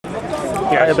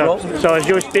Yeah, bro. so as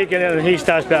you're speaking and he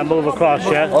starts to move across,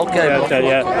 yeah? Okay, yeah, bro. so,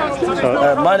 yeah.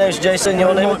 So, My name's Jason,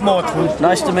 your name? Michael.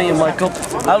 Nice to meet you, Michael.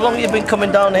 How long have you been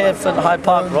coming down here for the Hyde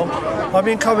Park, bro? I've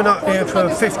been coming up here for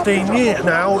 15 years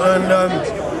now, and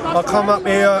I come up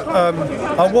here,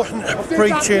 I wasn't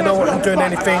preaching, I wasn't doing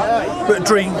anything but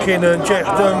drinking and just,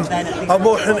 I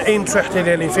wasn't interested in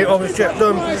anything, I was just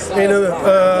in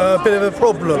a bit of a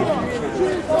problem.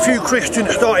 A few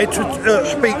Christians started to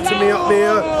speak to me up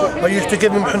there. I used to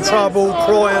give them some trouble,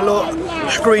 cry a lot,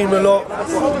 scream a lot,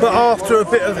 but after a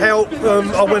bit of help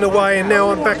I went away, and now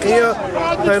I'm back here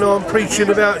and I'm preaching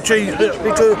about Jesus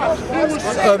because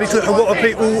a lot of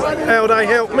people, how they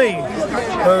help me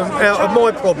out of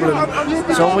my problem.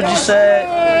 So would you say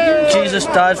Jesus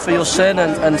died for your sin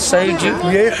and saved you?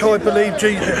 Yes, I believe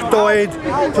Jesus died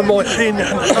for my sins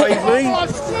and saved me.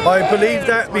 I believe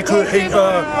that because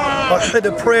I said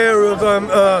a prayer of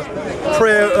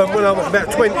when I was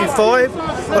about 25.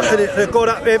 I said, God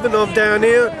up heaven, I'm down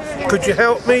here, could you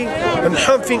help me? And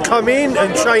something come in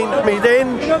and changed me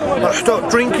then. I stopped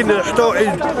drinking and I started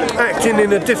acting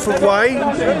in a different way.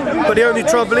 But the only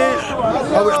trouble is,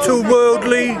 I was too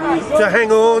worldly to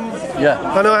hang on.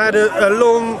 Yeah. And I had a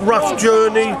long, rough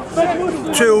journey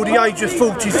till the age of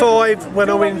 45 when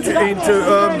I went into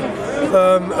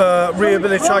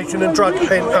rehabilitation and drug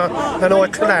centre, and I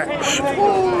collapsed.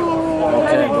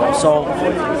 Okay, bro.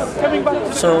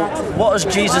 So what has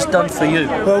Jesus done for you?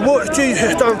 Well, what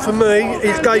Jesus done for me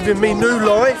is giving me new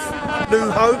life, new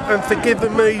hope, and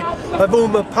forgiven me of all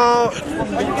my past,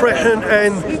 present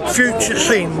and future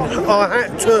sins. I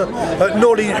had to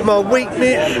acknowledge my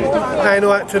weakness, and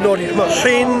I had to acknowledge my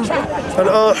sins and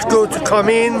ask God to come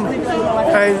in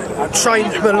and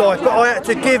change my life. But I had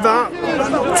to give up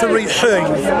to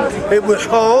receive. It was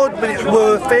hard, but it's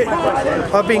worth it.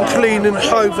 I've been clean and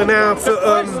sober now for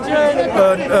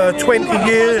 20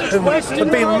 years, and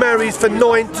I've been married for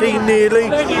 19 nearly.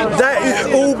 That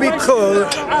is all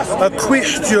because a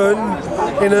Christian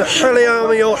in a Sally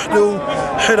Army hospital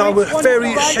said I was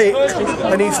very sick,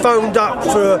 and he phoned up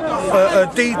for a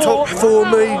detox for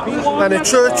me, and a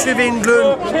Church of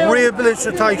England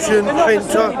rehabilitation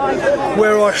centre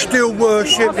where I still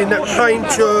worship in that same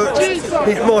church.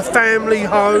 It's my family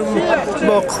home,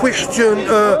 my Christian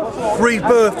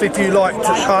rebirth, if you like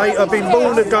to say. I've been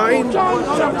born again.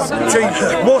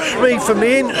 Jesus washed me from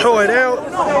the inside out,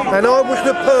 and I was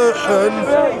the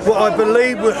person, what I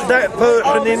believe was that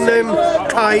person in them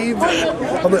caves.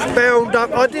 I was bound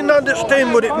up. I didn't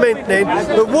understand what it meant then,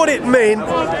 but what it meant,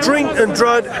 drink and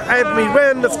drug had me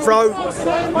round the throat,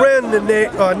 round the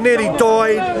neck. I nearly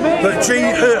died, but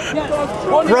Jesus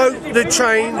broke the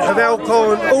chain of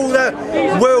alcohol and all that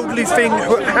worldly things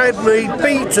that had me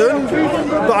beaten,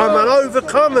 but I'm an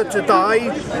overcomer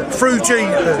today through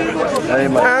Jesus.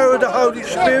 Amen. Power of the Holy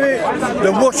Spirit,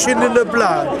 the washing in the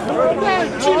blood.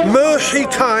 Mercy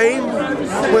came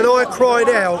when I cried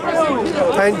out,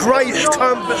 and grace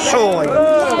come beside,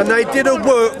 and they did a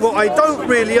work what I don't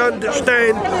really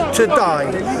understand today.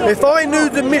 If I knew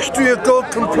the mystery of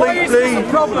God completely,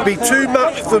 it'd be too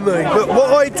much for me. But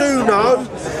what I do know,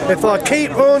 if I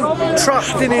keep on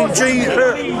trusting in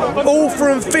Jesus, author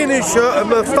and finisher of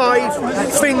my faith,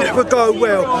 things will go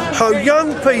well. So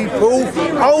young people,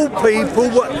 old people,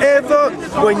 whatever,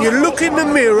 when you look in the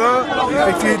mirror,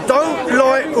 if you don't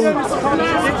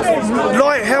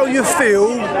like how you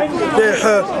feel, there's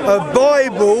a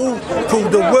Bible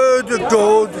called the Word of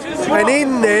God, and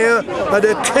in there are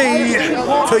the keys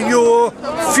to your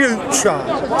future.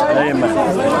 Amen.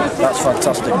 That's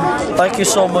fantastic. Thank you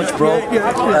so much, bro.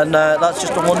 And that's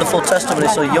just a wonderful testimony.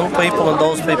 So young people and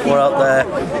those people who are out there,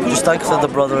 just thanks for the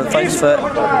brother, and thanks for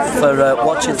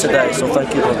watching today. So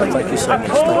thank you, brother. Thank you so much.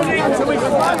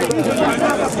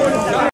 Thank you.